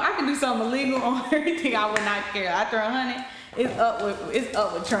I can do something illegal on everything. I would not care. After 100, it's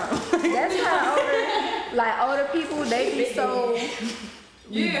up with Trump. That's how older people, they be so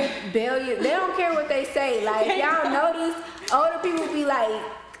rebellious. They don't care what they say. Like, if y'all notice, older people be like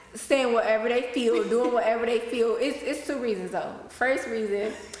saying whatever they feel, doing whatever they feel. It's 2 reasons though. First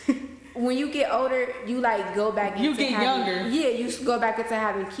reason, when you get older, you like go back into You get younger. Yeah, you go back into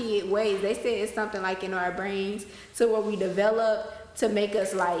having kid ways. They say it's something like in our brains to where we develop to make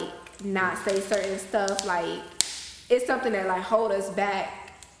us like not say certain stuff. Like it's something that like hold us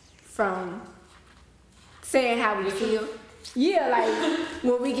back from saying how we feel. Yeah, like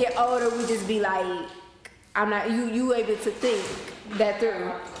when we get older, we just be like I'm not you able to think that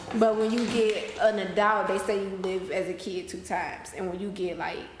through. But when you get an adult, they say you live as a kid 2 times, and when you get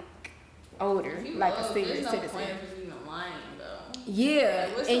like older, like a senior there's no citizen. point of even lying though. Yeah,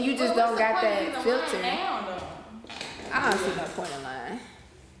 What's and the- you just what's don't the got point of that even filter. lying now, though? I don't see no point in lying.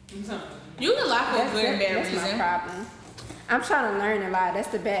 You can lie for a good and bad That's my reason. problem. I'm trying to learn to lie. That's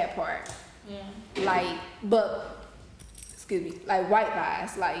the bad part. Yeah. Like, but excuse me, like white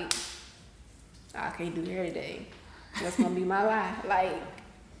lies. Like, I can't do hair today. That's gonna be my lie. Like,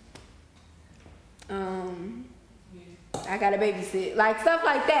 I gotta babysit. Like stuff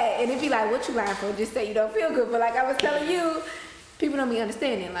like that. And it'd be like, what you lying for? Just say you don't feel good. But like I was telling you, people don't be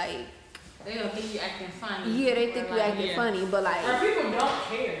understanding. Like, They don't think you acting funny. yeah, they think Or you like, acting yeah. funny, but like, Or people don't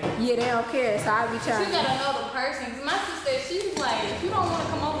care. yeah, they don't care. So I be You trying. gotta know the person. 'Cause my sister, she's like, if you don't want to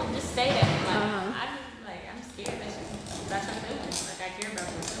come over, just say that. Like, Uh-huh. I'm scared that that's your feelings. Like, I care about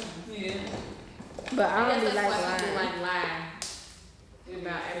your feelings. Yeah. But I I don't guess be that's like why people lying. like lie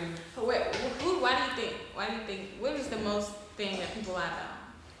about everything. Why do you think, what is the most thing that people lie about?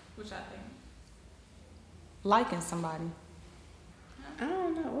 Which I think. Liking somebody. I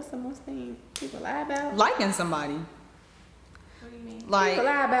don't know. What's the most thing people lie about? Liking somebody. What do you mean? Like, People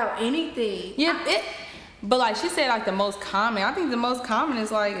lie about anything. yeah, but like she said, like the most common. I think the most common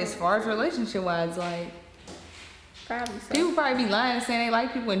is like as far as relationship wise, like Probably so. people probably be lying and saying they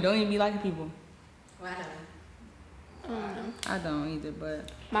like people and don't even be liking people. Why don't I don't know. I don't either,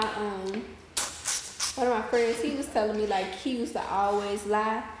 but My one of my friends, he was telling me like he used to always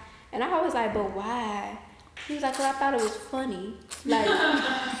lie, and I was like, but why? He was like, 'cause I thought it was funny, like,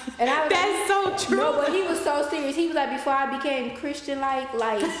 and I was that's so true. no, but he was so serious. He was like, before I became Christian, like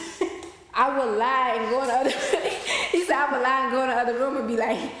I would lie and go in the other. He said I would lie and go in the other room and be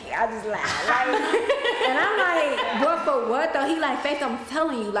like, I just lie, like, and I'm like, but for what though? He like, Faith, I'm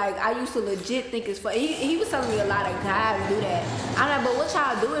telling you, like, I used to legit think it's funny. He was telling me a lot of guys do that. I'm like, but what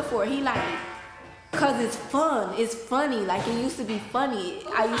y'all do it for? He like, 'cause it's fun, it's funny. Like it used to be funny.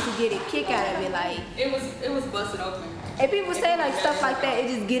 I used to get a kick out of it, like. it was busted open. And people say like stuff like that, it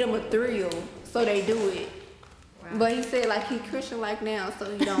just get them a thrill, so they do it. But he said like he Christian like now, so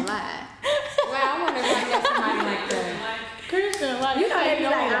he don't lie. Well, I wonder if I get somebody like that. Christian, like You know they be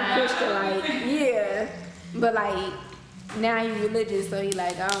like I'm Christian, like yeah. But like now he religious, so he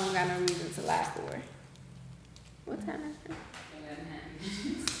like I don't got no reason to lie for. What time is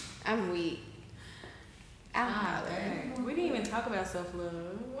it? I'm weak. I'm hollering. We didn't even talk about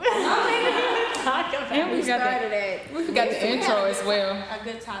self-love. And we got started at we forgot the intro as well. A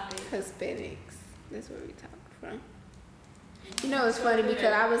good topic. Hispanics. That's where we talk from. You know, it's funny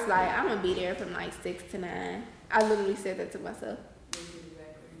because I was like, I'm gonna be there from like 6 to 9. I literally said that to myself.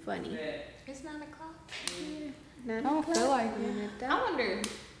 Funny. It's 9 o'clock. Yeah. I don't feel like it. I wonder.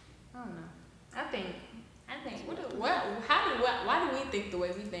 I don't know. I think. Why do we think the way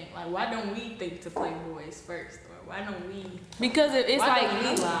we think? Like, why don't we think to play boys first, or why don't we? because it's Why like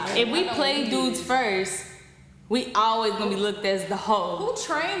don't we lie? if we Why don't play we do dudes this? first, we always gonna be looked as the hoe. Who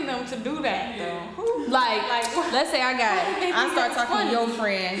trained them to do that though? Who? Like, what? let's say I think start that's talking funny? to your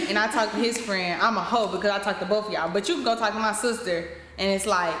friend and I talk to his friend. I'm a hoe because I talk to both of y'all. But you can go talk to my sister and it's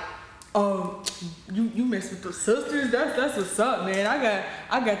like, you mess with the sisters? That's what's up, man.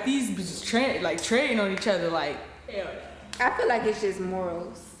 I got these bitches trading on each other. Like, Hell no. I feel like it's just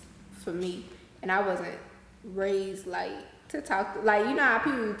morals for me, and I wasn't raised like to talk. Like you know how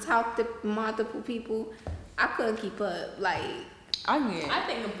people talk to multiple people. I couldn't keep up. Like I get I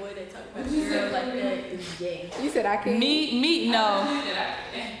think a boy that talk about himself like that is gay. you said, I can't. me no.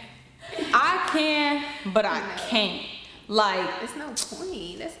 I can, but I can't. Like, There's no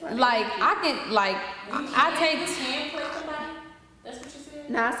point. That's what. I can I take. You can play somebody. That's what you said.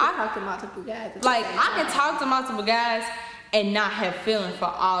 Nah, I still talk to multiple guys. at the Like same I can time. talk to multiple guys and not have feelings for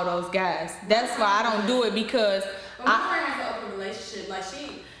all those guys. That's why I don't do it because But my friend has an open relationship. Like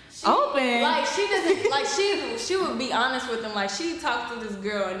she Open? Like she doesn't. Like she would be honest with him. Like she talked to this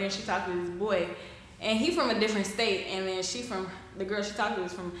girl and then she talked to this boy, and he from a different state, and then she from the girl she talked to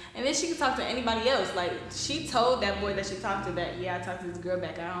was from, and then she could talk to anybody else. Like she told that boy that she talked to that I talked to this girl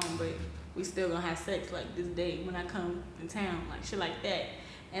back at home, but we still gonna have sex like this day when I come in town, like shit like that.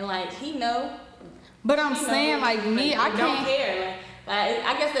 And like he know. But I'm He know, saying like me, I don't can't. care. Like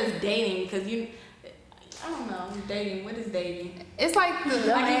I guess that's dating because you. I don't know. Dating. What is dating? It's like the,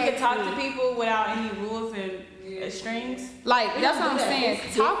 Like you can talk to people without any rules and strings. like We that's don't what I'm do that. saying.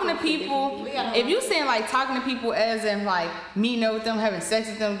 It's Talking to different for people. different people. We gotta- If you saying like talking to people as in like meeting up with them, having sex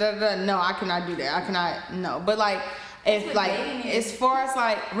with them, no, I cannot do that. I cannot no. But like if what like dating is. as far as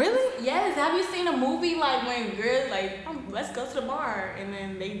like really. Yes. Have you seen a movie like when girls like let's go to the bar and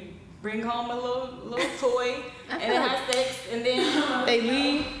then they bring home a little toy, and feel then like- have sex, and then They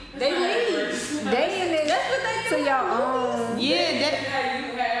leave. they leave. They in it. That's what they do. To your own. Yeah, that.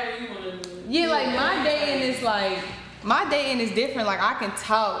 However you want to do it. Yeah, like my dating is like. My dating is different. Like I can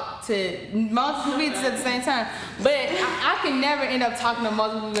talk to multiple people at the same time, but I can never end up talking to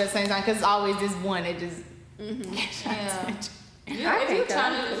multiple people at the same time because it's always this one that just. Yeah. I If you think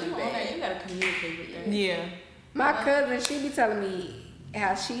trying I to, if could you be on that, bad. you gotta communicate with that. Yeah. My cousin, she be telling me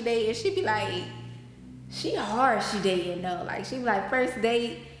how she date, and she be like, she hard she dating though. Like she be like, first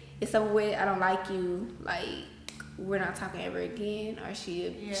date is someone with I don't like you, like we're not talking ever again, or she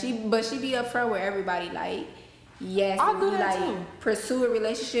be upfront with everybody, like yes, I'll if do you that like too. pursue a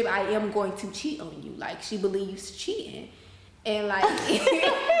relationship, I am going to cheat on you. Like she believes cheating, and like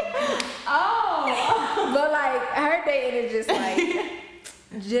but like her dating is just like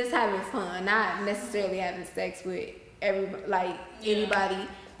just having fun, not necessarily having sex with anybody,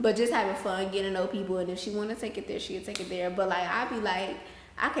 but just having fun, getting to know people. And if she want to take it there, she'll take it there. But like I be like,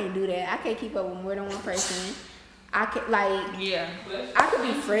 I can't do that. I can't keep up with more than one person. I can like Yeah. I could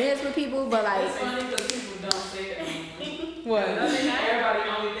be friends with people, but like It's funny because people don't say it anymore. What? Everybody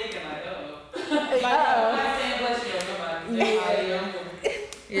only thinking like, uh-oh. uh-oh. Nobody saying bless you or nobody. Yeah.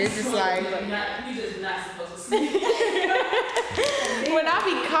 It's just like You just not supposed to say. when I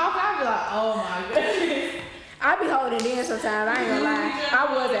be coughing, I be like, oh my god. I be holding it in sometimes. I ain't gonna lie. I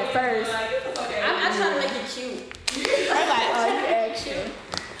was at first. I try to make it cute. I'm like, oh, you extra.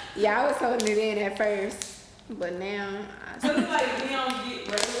 Yeah, I was holding it in at first, but now. So it's like we don't get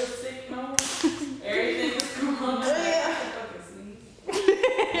regular sick no more. Everything is cool.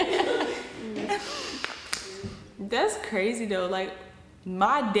 That's crazy though. Like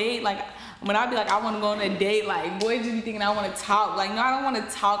my date, like when I be like I want to go on a date, like boys just be thinking I want to talk. Like no, I don't want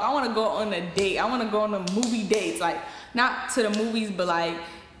to talk. I want to go on a date. I want to go on a movie dates. Like not to the movies, but like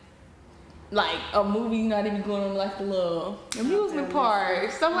a movie, not even going on like the little amusement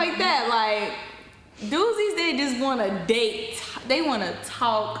park, stuff like that. Like dudes these days just want to date. They want to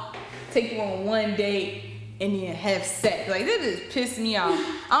talk, take you on one date, and then have sex. Like that just pisses me off.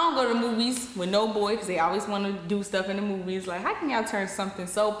 I don't go to the movies with no boy because they always want to do stuff in the movies. Like how can y'all turn something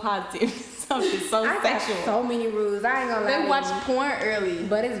so positive, something so I got sexual? so many rules. I ain't gonna lie. They to watch you. porn early.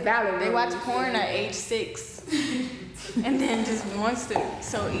 But it's valid. They rules. watch porn at age 6, and then just wants to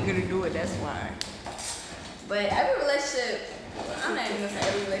so eager to do it. That's why. But every relationship, I'm not even gonna say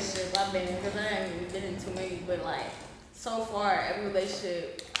every relationship I've been in because I haven't even been in too many. But like so far, every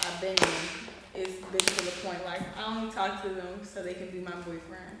relationship I've been in is been to the point like I only talk to them so they can be my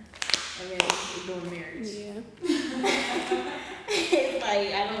boyfriend, and then we're doing marriage. Yeah. It's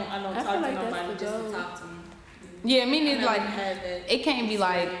like I don't I talk feel to like that's nobody the just goal. to talk to them. Yeah, me I neither. never Like had that it can't be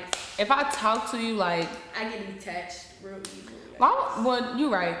like experience. if I talk to you like. I get detached real easily. Well, you're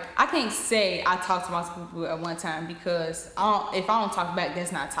right. I can't say I talk to multiple people at one time because if I don't talk back,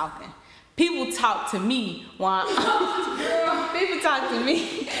 that's not talking. People talk to me while people talk to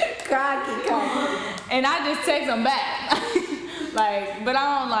me, Cocky. and I just text them back. Like, but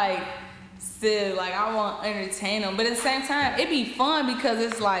I don't like still like I won't entertain them. But at the same time, it be fun because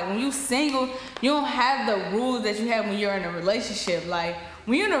it's like when you single, you don't have the rules that you have when you're in a relationship. Like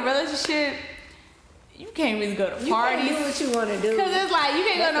when you're in a relationship, you can't really go to You parties. can do what you want to do. Because it's like, you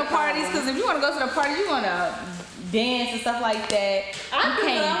can't go to That's no the parties, problem. because if you want to go to the party, you want to dance and stuff like that. I do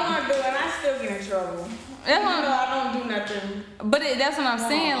You what I can't. want to do, and I still get in trouble. That's Even what though I'm- I don't do nothing. But that's what I'm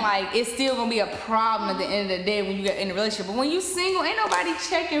saying, like, it's still going to be a problem at the end of the day when you get in a relationship. But when you single, ain't nobody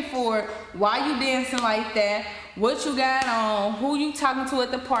checking for why you dancing like that, what you got on, who you talking to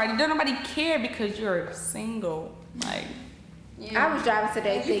at the party. Don't nobody care because you're single. Like, I was driving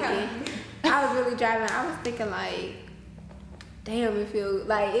today You thinking, I was really driving. I was thinking like, damn, it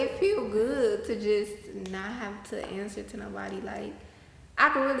feel good to just not have to answer to nobody. Like, I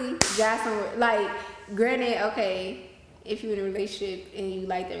can really drive somewhere. Like, granted, okay, if you're in a relationship and you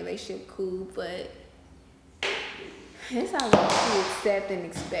like the relationship, cool, but it's all what you accept and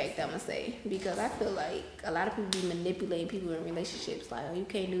expect, I'm gonna say, because I feel like a lot of people be manipulating people in relationships, like, oh, you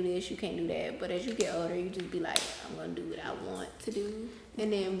can't do this, you can't do that, but as you get older, you just be like, I'm gonna do what I want to do,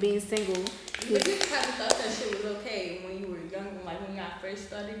 and then being single, But you kind of thought that shit was okay when you were younger, like when y'all first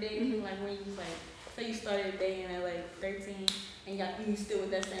started dating, like when you was like, say you started dating at like 13, and you still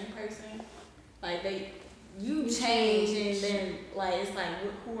with that same person, like you change, and then like it's like,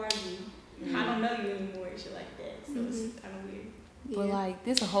 who are you? I don't know you anymore and shit like that, so it's kind of weird. but like,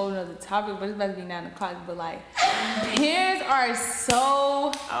 this is a whole nother topic, but it's about to be 9 o'clock. But like, parents are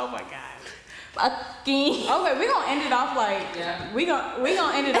so, oh my God, fucking. Okay, we gonna end it off like we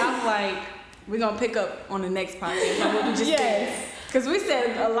gonna end it off like we gonna pick up on the next podcast. Like what we just Yes. said. Because we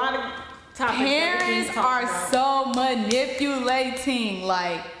said a lot of topics. Parents are so manipulating.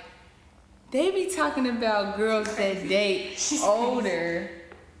 Like, they be talking about girls that date older,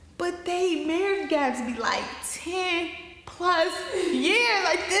 but they married guys be like 10 plus years.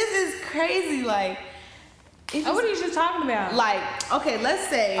 Like, this is crazy. Like, what are you just talking about? like, okay, let's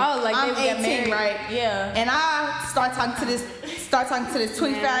say like I'm they got 18, married, right? Yeah. And I start talking to this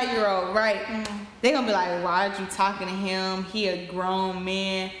 25-year-old, right? They gonna be like, why are you talking to him? He a grown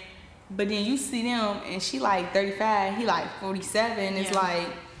man. But then you see them and she like 35, he like 47. It's like,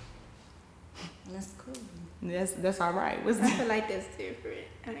 That's cool. that's all right. I feel like that's different.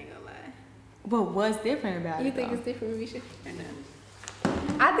 I ain't gonna lie. But what's different about You it? think though? it's different, Misha? Or no?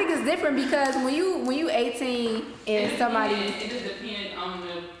 I think it's different because when you 18 and somebody, It just depends on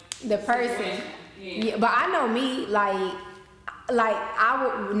the person. Yeah, but I know me, like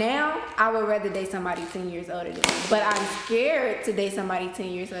I would rather date somebody 10 years older than me. But I'm scared to date somebody 10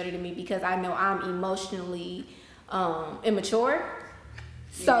 years older than me because I know I'm emotionally immature.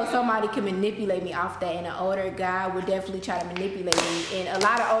 So somebody can manipulate me off that, and an older guy would definitely try to manipulate me. And a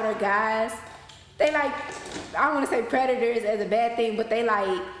lot of older guys, they like, I don't want to say predators as a bad thing, but they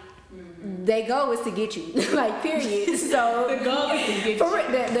like, their goal is to get you, like, period. So The goal is to get for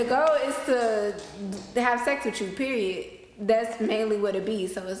the goal is to have sex with you, period. That's mainly what it be.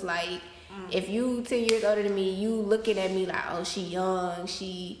 So it's like, if you 10 years older than me, you looking at me like, oh, she young,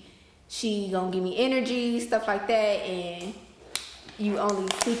 she gonna give me energy, stuff like that, and you only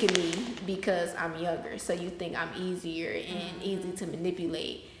seeking me because I'm younger, so you think I'm easier and easy to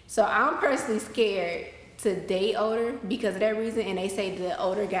manipulate. So I'm personally scared to date older because of that reason, and they say the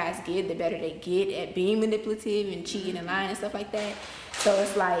older guys get, the better they get at being manipulative and cheating and lying and stuff like that. So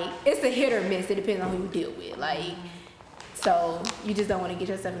it's like, it's a hit or miss. It depends on who you deal with. Like, so you just don't want to get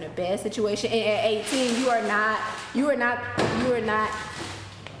yourself in a bad situation. And at 18, you are not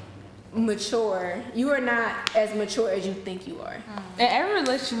mature. You are not as mature as you think you are. And every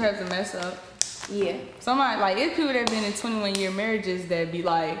relationship has a mess up. Yeah. Somebody, like, it's people that been in 21-year marriages that be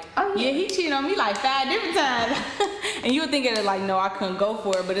like, Oh, yeah. yeah, he cheated on me like 5 different times. And you would think it like, no, I couldn't go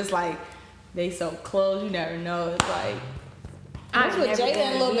for it, but it's like, they so close, you never know. It's like, That's what never Jada gonna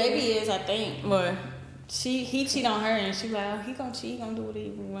and Lil be- Baby is, I think. what? He cheat on her and she like, oh, he gonna cheat, he gonna do what he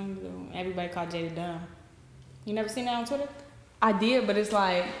want to do. Everybody called Jada dumb. You never seen that on Twitter? I did, but it's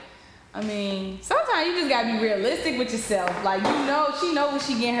like, I mean, sometimes you just gotta be realistic with yourself. Like, you know, she know what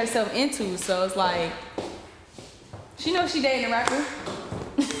she getting herself into, so it's like, she knows she dating a rapper.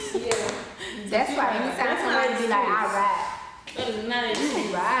 Yeah. That's why anytime somebody be like, I rap. That is not a You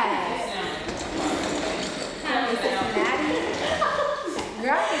rap. In Cincinnati.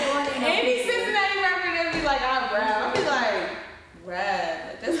 Girl, I be going in there. Any Cincinnati rapper that be like, I rap. I be like,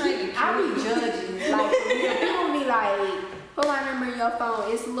 rap. That's not even I be judging. Like, people be like, hold on, remember your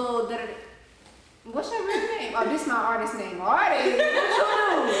phone. It's little. What's your real name? Oh, this is my artist name. Artist. What you do?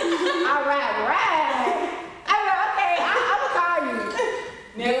 I rap. I'm like, okay, I'm gonna call you.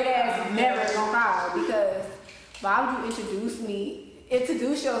 Dead ass never gonna call because why would you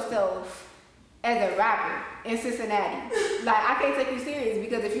introduce yourself as a rapper in Cincinnati? Like, I can't take you serious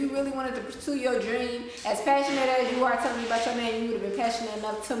because if you really wanted to pursue your dream, as passionate as you are telling me about your man, you would have been passionate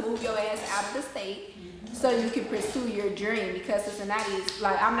enough to move your ass out of the state so you can pursue your dream because Cincinnati is,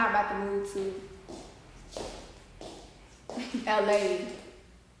 like, I'm not about to move to LA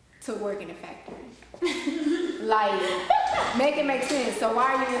to work in a factory. Like, make it make sense. So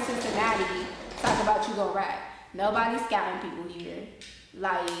why are you in Cincinnati talking about you gonna rap? Nobody's scouting people here.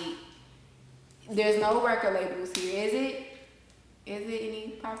 Like, there's no record labels here, is it? Is it any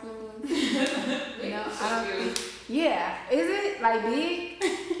popular ones? No, I don't think. Yeah, is it like big?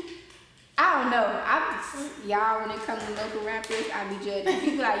 I don't know. Y'all, when it comes to local rappers, I be judging.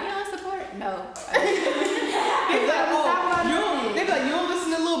 People like, you don't support? No. They be like, you don't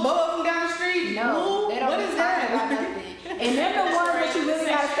listen to Lil Bubba from down the street? No, they don't What be is talking that? about nothing. And they're the ones that you really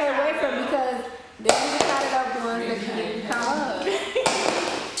gotta stay away from because they're the kind of the ones that can get you come up.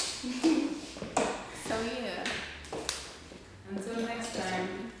 So yeah. Until next time.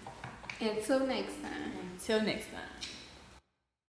 Until next time. Till next time.